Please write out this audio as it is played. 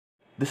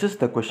This is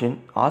the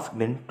question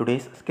asked in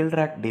today's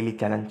skillrack daily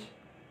challenge.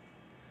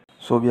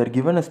 So we are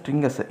given a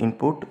string as an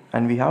input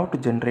and we have to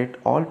generate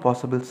all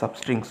possible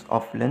substrings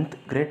of length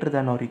greater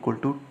than or equal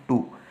to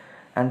 2,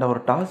 and our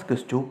task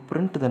is to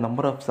print the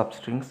number of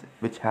substrings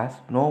which has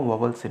no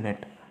vowels in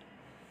it.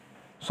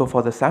 So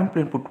for the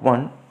sample input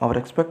 1, our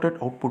expected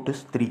output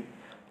is 3.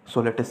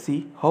 So let us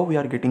see how we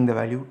are getting the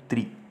value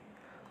 3.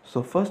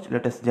 So first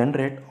let us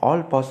generate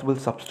all possible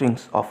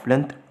substrings of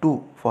length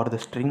 2 for the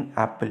string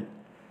apple.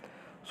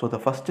 So the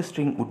first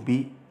string would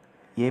be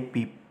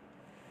AP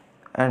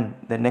and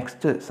the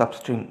next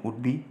substring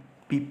would be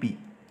PP,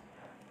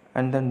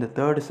 and then the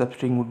third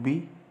substring would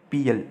be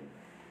PL,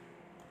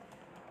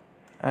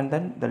 and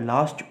then the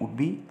last would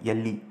be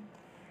LE.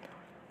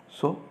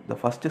 So the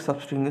first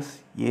substring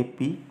is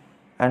AP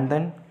and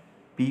then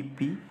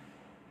PP,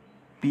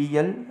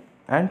 PL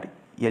and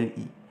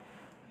LE.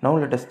 Now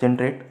let us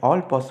generate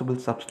all possible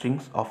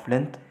substrings of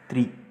length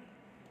 3.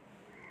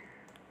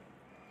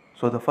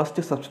 So the first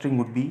substring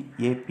would be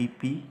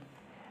APP,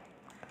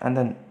 and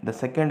then the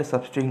second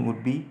substring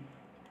would be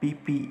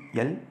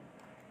PPL,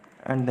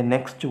 and the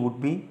next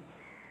would be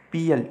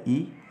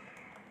PLE,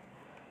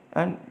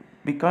 and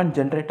we can't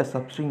generate a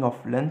substring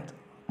of length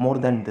more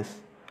than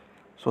this.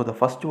 So the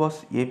first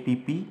was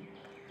APP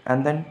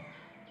and then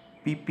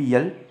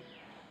PPL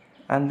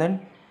and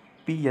then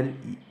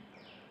PLE.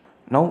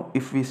 Now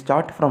if we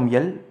start from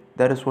L,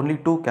 there is only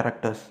 2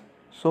 characters,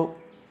 so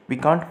we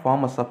can't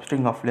form a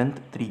substring of length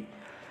 3.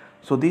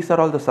 So these are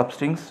all the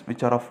substrings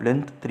which are of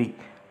length 3.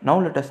 Now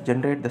let us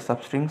generate the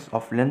substrings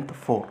of length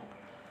 4.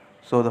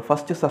 So the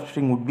first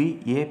substring would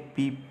be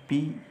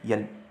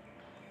APPL.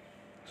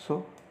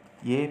 So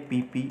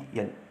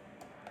APPL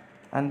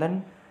and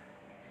then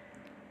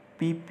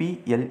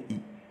PPLE.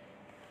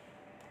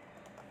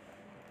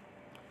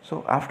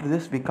 So after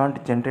this we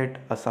can't generate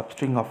a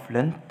substring of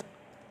length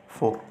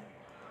 4,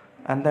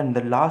 and then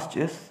the last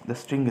is the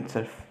string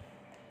itself.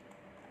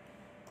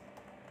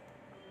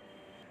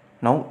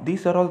 Now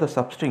these are all the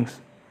substrings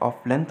of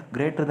length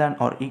greater than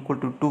or equal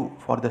to 2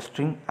 for the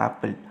string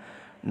apple.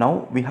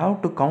 Now we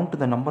have to count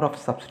the number of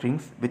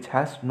substrings which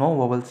has no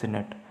vowels in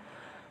it.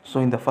 So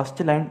in the first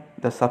line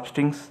the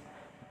substrings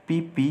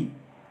PP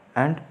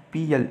and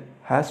PL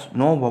has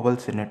no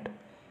vowels in it.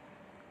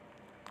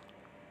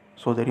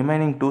 So the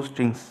remaining 2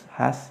 strings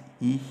has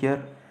E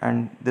here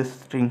and this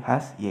string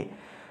has A.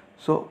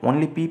 So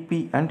only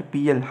PP and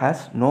PL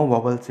has no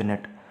vowels in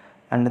it.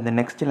 And in the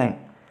next line,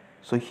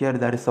 so here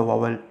there is a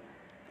vowel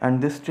and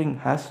this string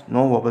has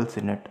no vowels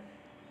in it,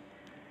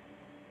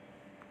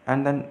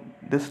 and then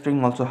this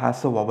string also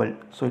has a vowel,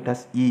 so it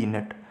has E in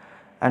it.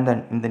 And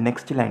then in the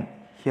next line,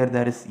 here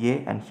there is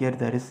A and here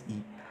there is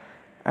E,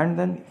 and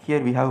then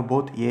here we have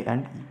both A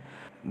and E.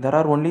 There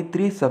are only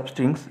 3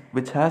 substrings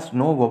which has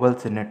no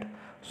vowels in it,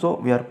 so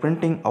we are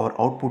printing our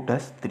output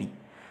as 3.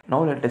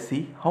 Now let us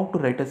see how to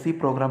write a C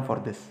program for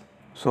this.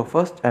 So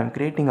first I am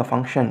creating a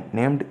function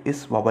named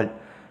isVowel.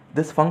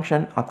 This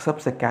function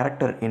accepts a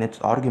character in its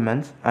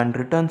arguments and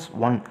returns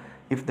 1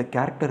 if the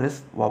character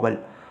is vowel,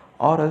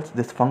 or else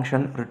this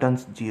function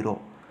returns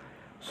 0.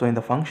 So in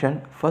the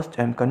function, first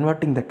I am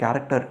converting the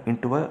character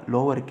into a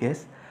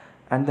lowercase,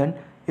 and then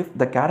if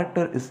the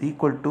character is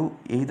equal to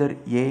either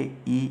A,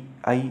 E,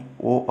 I,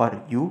 O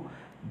or U,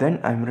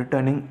 then I am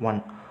returning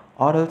 1,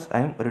 or else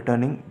I am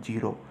returning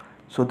 0.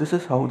 So this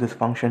is how this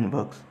function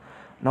works.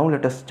 Now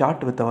let us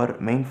start with our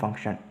main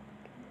function.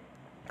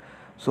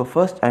 So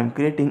first I am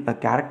creating a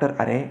character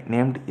array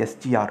named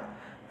str,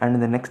 and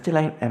in the next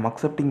line I am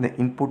accepting the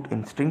input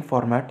in string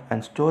format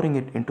and storing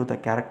it into the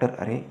character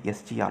array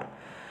str.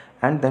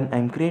 And then I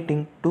am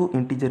creating 2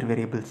 integer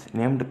variables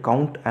named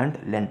count and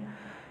len.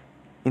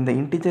 In the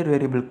integer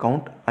variable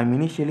count I am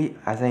initially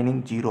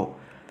assigning 0.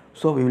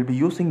 So we will be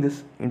using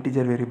this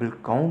integer variable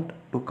count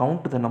to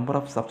count the number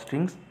of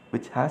substrings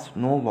which has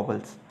no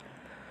vowels.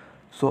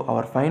 So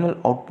our final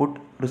output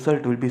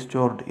result will be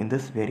stored in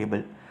this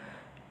variable.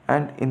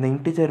 And in the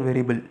integer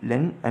variable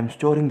len, I am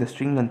storing the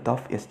string length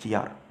of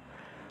str.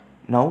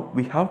 Now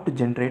we have to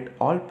generate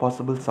all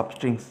possible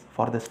substrings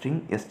for the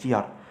string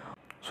str.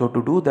 So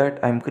to do that,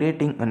 I am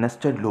creating a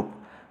nested loop.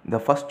 The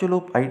first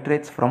loop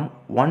iterates from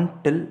 1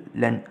 till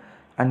len,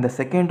 and the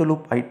second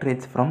loop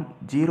iterates from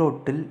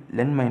 0 till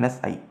len minus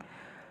I.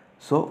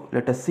 So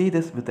let us see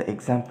this with the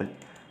example.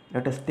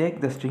 Let us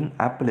take the string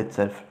apple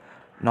itself.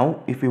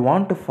 Now if we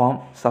want to form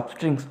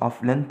substrings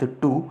of length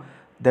 2,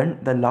 then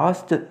the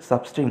last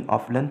substring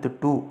of length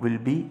 2 will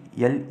be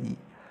LE.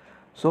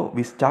 So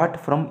we start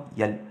from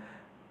L.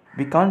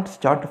 We can't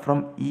start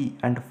from E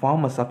and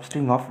form a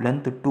substring of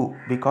length 2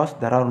 because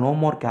there are no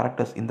more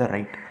characters in the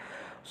right.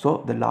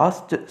 So the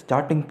last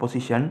starting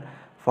position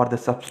for the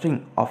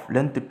substring of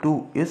length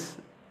 2 is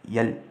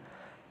L.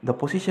 The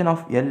position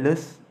of L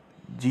is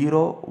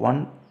 0,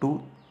 1,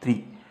 2,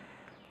 3.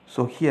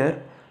 So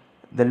here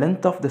the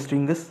length of the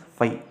string is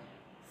 5.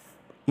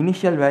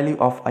 Initial value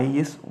of I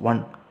is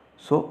 1.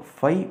 So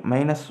 5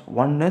 minus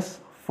 1 is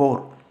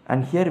 4,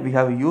 and here we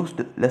have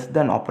used less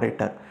than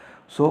operator.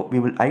 So we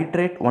will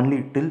iterate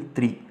only till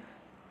 3.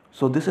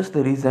 So this is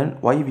the reason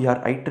why we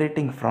are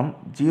iterating from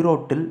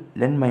 0 till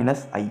len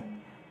minus I.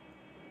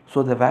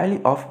 So the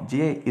value of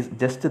j is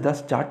just the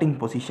starting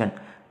position.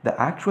 The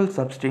actual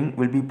substring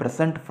will be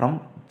present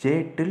from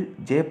j till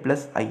j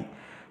plus I.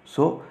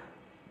 So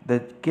the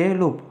k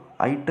loop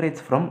iterates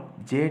from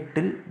j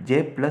till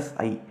j plus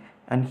I,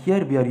 and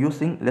here we are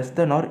using less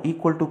than or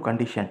equal to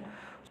condition.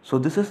 So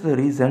this is the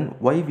reason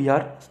why we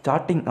are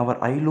starting our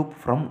I loop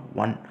from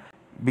 1,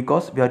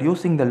 because we are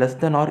using the less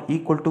than or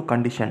equal to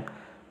condition.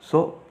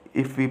 So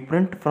if we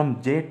print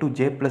from j to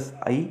j plus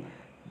I,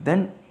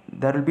 then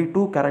there will be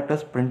two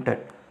characters printed.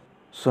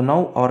 So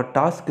now our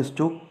task is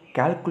to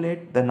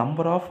calculate the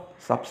number of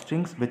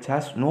substrings which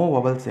has no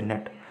vowels in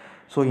it.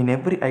 So in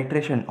every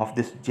iteration of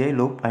this j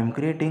loop, I am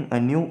creating a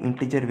new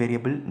integer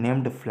variable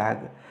named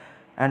flag,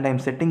 and I am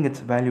setting its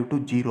value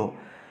to 0,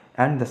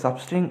 and the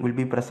substring will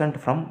be present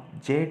from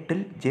j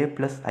till j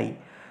plus I.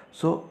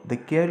 So the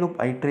k loop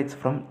iterates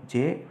from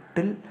j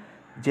till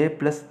j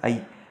plus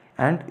I,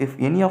 and if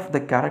any of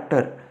the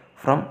character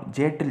from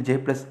j till j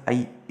plus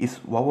I is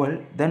vowel,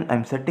 then I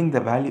am setting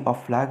the value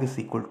of flag is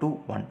equal to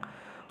 1.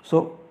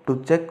 So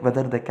to check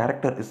whether the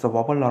character is a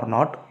vowel or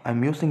not, I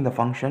am using the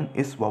function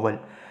isVowel,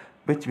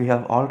 which we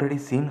have already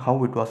seen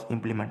how it was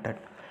implemented.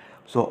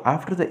 So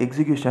after the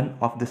execution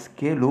of this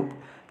k loop,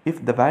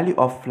 if the value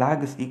of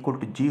flag is equal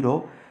to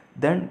 0,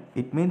 then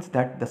it means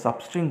that the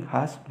substring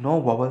has no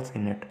vowels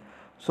in it.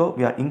 So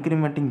we are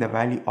incrementing the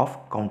value of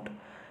count.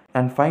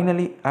 And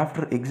finally,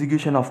 after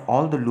execution of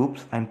all the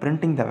loops, I am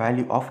printing the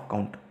value of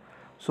count.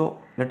 So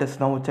let us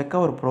now check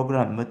our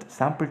program with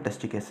sample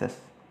test cases.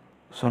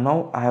 So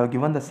now I have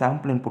given the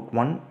sample input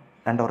 1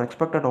 and our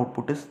expected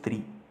output is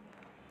 3.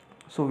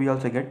 So we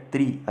also get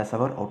 3 as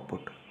our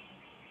output.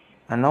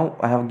 And now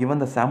I have given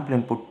the sample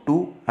input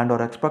 2 and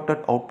our expected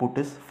output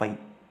is 5.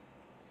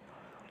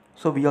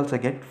 So we also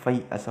get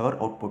 5 as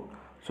our output.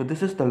 So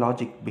this is the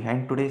logic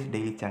behind today's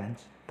daily challenge.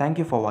 Thank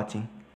you for watching.